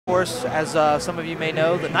course, as some of you may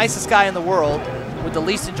know, the nicest guy in the world with the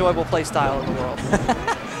least enjoyable play style in the world.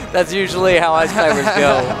 That's usually how Ice Climbers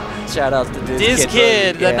go. Shout outs to Diz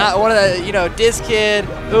Kid, yeah. not one of the, you know, Diz Kid,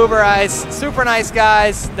 Uber Ice, super nice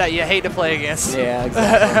guys that you hate to play against. Yeah,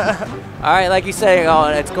 exactly. All right, like you say,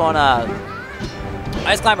 it's going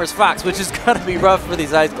Ice Climbers Fox, which is going to be rough for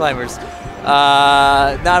these Ice Climbers.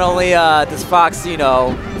 Not only does Fox, you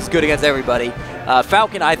know, is good against everybody,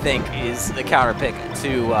 Falcon, I think, is the counter pick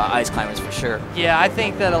to Ice Climbers for sure. Yeah, I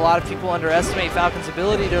think that a lot of people underestimate Falcon's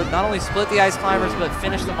ability to not only split the Ice Climbers, but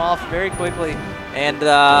finish them off very quickly. And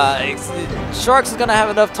Sharkz is going to have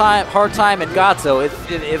enough hard time in Gato.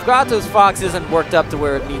 If Gato's Fox isn't worked up to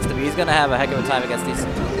where it needs to be, he's going to have a heck of a time against these.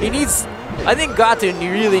 I think Gato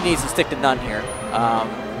really needs to stick to n0ne here.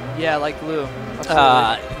 Yeah, like Blue.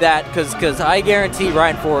 Because I guarantee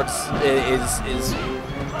Ryan Forts is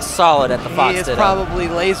solid at the Fox. He is probably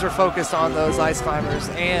laser focused on those Ice Climbers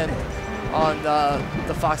and on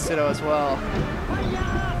the Fox Ditto as well.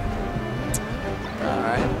 All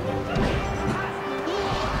right.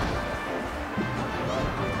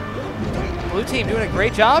 Blue team doing a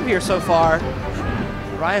great job here so far.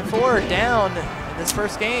 Ryan Ford down in this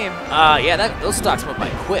first game. Yeah, those stocks went by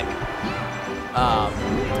quick.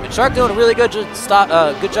 And Shark doing a really good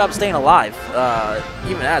job staying alive,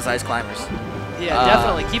 even as Ice Climbers. Yeah,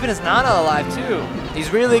 definitely. Keeping his n0ne alive, too.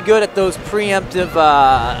 He's really good at those preemptive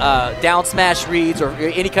down smash reads or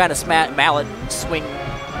any kind of mallet swing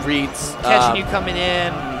reads. Catching you coming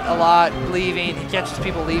in a lot, leaving. He catches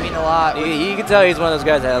people leaving a lot. You can tell he's one of those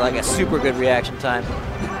guys that has like a super good reaction time.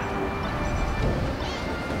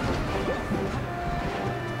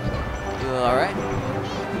 All right.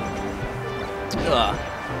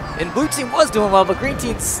 And Blue team was doing well, but Green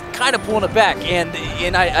team's kind of pulling it back, and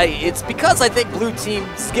it's because I think Blue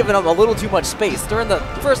team's giving them a little too much space. During the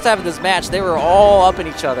first half of this match, they were all up in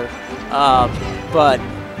each other, but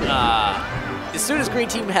as soon as Green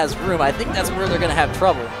team has room, I think that's where they're going to have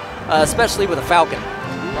trouble, especially with a Falcon.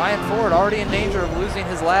 Ryan Ford already in danger of losing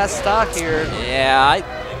his last stock here. Yeah,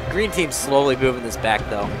 Green team's slowly moving this back,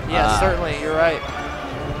 though. Yeah, certainly, you're right.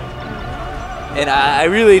 And I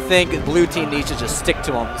really think Blue team needs to just stick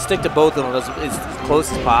to them, stick to both of them as close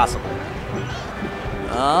as possible.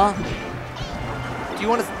 Do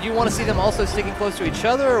you want to see them also sticking close to each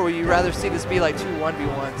other, or would you rather see this be like two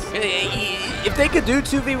 1v1s? If they could do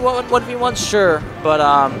 2v1, 1v1s, sure. But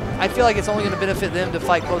I feel like it's only going to benefit them to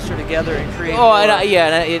fight closer together and create. Oh,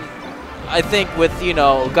 I think with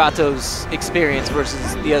Gato's experience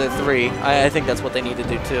versus the other three, I think that's what they need to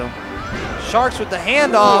do too. Sharkz with the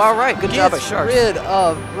handoff. Ooh, all right, good job by Sharkz. Rid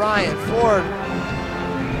of Ryan Ford.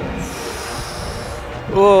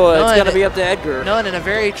 Oh, it's going to be up to Edgar. n0ne in a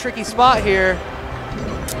very tricky spot here.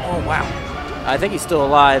 Oh, wow. I think he's still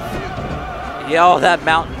alive. Yeah, oh, that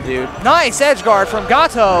mountain, dude. Nice edge guard from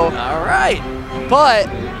Gato. All right. But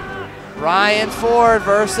Ryan Ford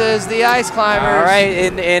versus the Ice Climbers. All right,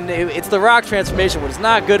 and it's the rock transformation, which is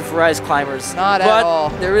not good for Ice Climbers. Not at all.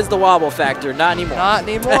 But there is the wobble factor. Not anymore. Not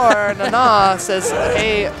anymore. n0ne says,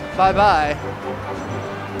 hey, bye-bye.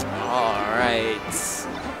 All right.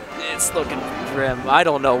 It's looking grim. I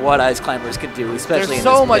don't know what Ice Climbers can do, especially There's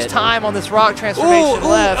so much time on this rock transformation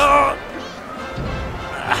left.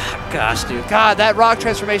 Gosh, dude. God, that rock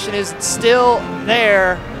transformation is still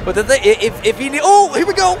there. But the thing, if he, oh, here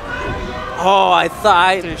we go. Oh, I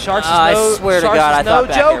thought. Dude, Sharkz is I swear to God, I thought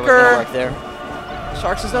back there was no right there.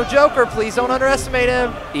 Sharkz is no joker. Please don't underestimate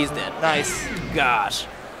him. He's dead. Nice. Gosh.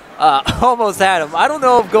 Almost had him. I don't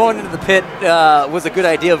know if going into the pit was a good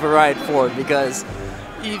idea for Ryan Ford, because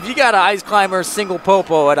if you got an Ice Climber single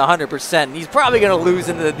popo at 100%, he's probably going to lose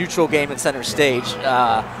into the neutral game in center stage.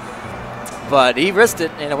 But he risked it,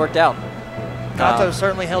 and it worked out. Gato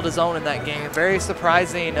certainly held his own in that game. Very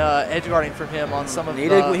surprising edge guarding from him on some of he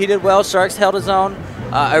did well. Sharkz held his own.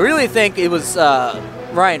 I really think it was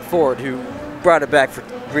Ryan Ford who brought it back for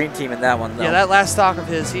Green Team in that one, though. Yeah, that last stock of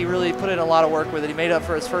his, he really put in a lot of work with it. He made up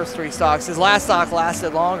for his first three stocks. His last stock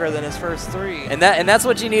lasted longer than his first three. And that's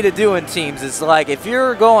what you need to do in teams. It's like if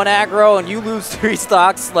you're going aggro and you lose 3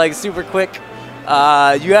 stocks like super quick,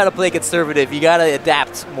 you got to play conservative. You got to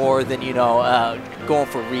adapt more than going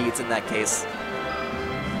for reads in that case.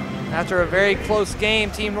 After a very close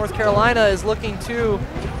game, Team North Carolina is looking to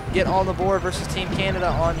get on the board versus Team Canada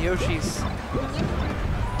on Yoshi's.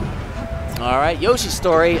 All right, Yoshi's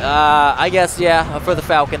story, I guess, yeah, for the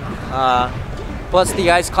Falcon. Plus,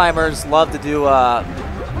 the Ice Climbers love to do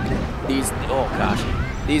these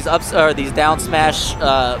down smash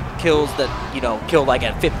kills that kill like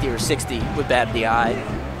at 50 or 60 with bad DI.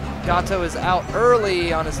 Gato is out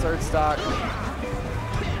early on his third stock.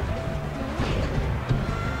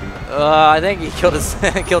 I think he killed his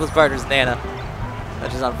killed his partner's n0ne,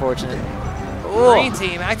 which is unfortunate. Ooh. Green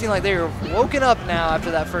team acting like they were woken up now after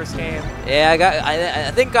that first game. Yeah,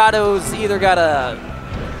 I think Gato's either got to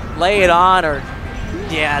lay it on or,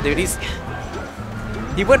 yeah, dude,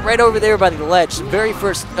 he went right over there by the ledge. Very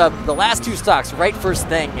first, the last 2 stocks, right first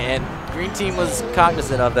thing, and green team was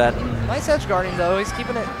cognizant of that. Nice edge guarding though. He's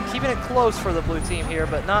keeping it close for the blue team here,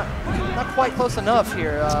 but not quite close enough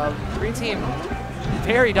here. Green team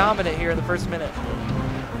very dominant here in the first minute.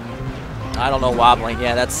 I don't know, wobbling.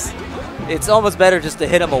 Yeah, it's almost better just to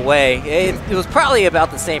hit him away. It was probably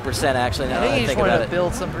about the same percent, actually, now I think he just wanted to it.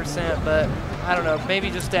 build some percent, but I don't know.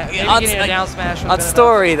 Maybe just maybe on, getting a down smash. On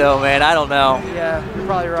story, though, man, I don't know. Yeah, you're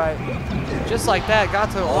probably right. Just like that,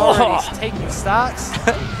 Gato already taking stocks.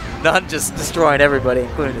 n0ne just destroying everybody,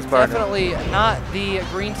 including his partner. Definitely not the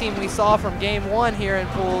green team we saw from game 1 here in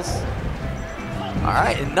pools. All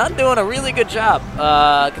right, and n0ne doing a really good job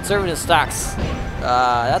conserving his stocks.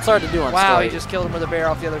 That's hard to do on Wow, story. he just killed him with a bear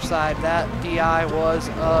off the other side. That DI was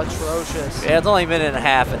atrocious. Yeah, it's only a minute and a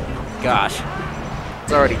half, and gosh,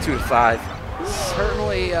 it's already 2-5.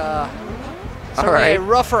 Certainly, All certainly right. a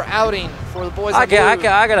rougher outing for the boys. I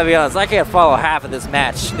gotta be honest. I can't follow half of this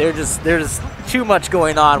match. There's too much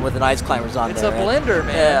going on with an ice climbers on It's there. a blender,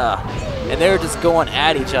 man. Yeah, and they're just going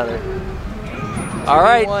at each other. All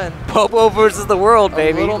right, 3-1. Popo versus the world,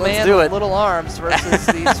 baby. A little Let's man do with it. little arms versus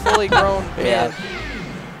these fully grown Yeah. men.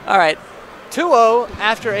 All right. 2-0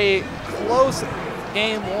 after a close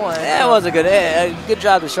game 1. Yeah, it was a good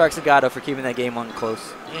job to Sharkz Gato for keeping that game 1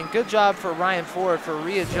 close. And good job for Ryan Ford for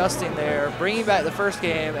readjusting there, bringing back the first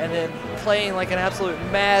game, and then playing like an absolute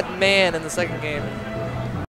madman in the second game.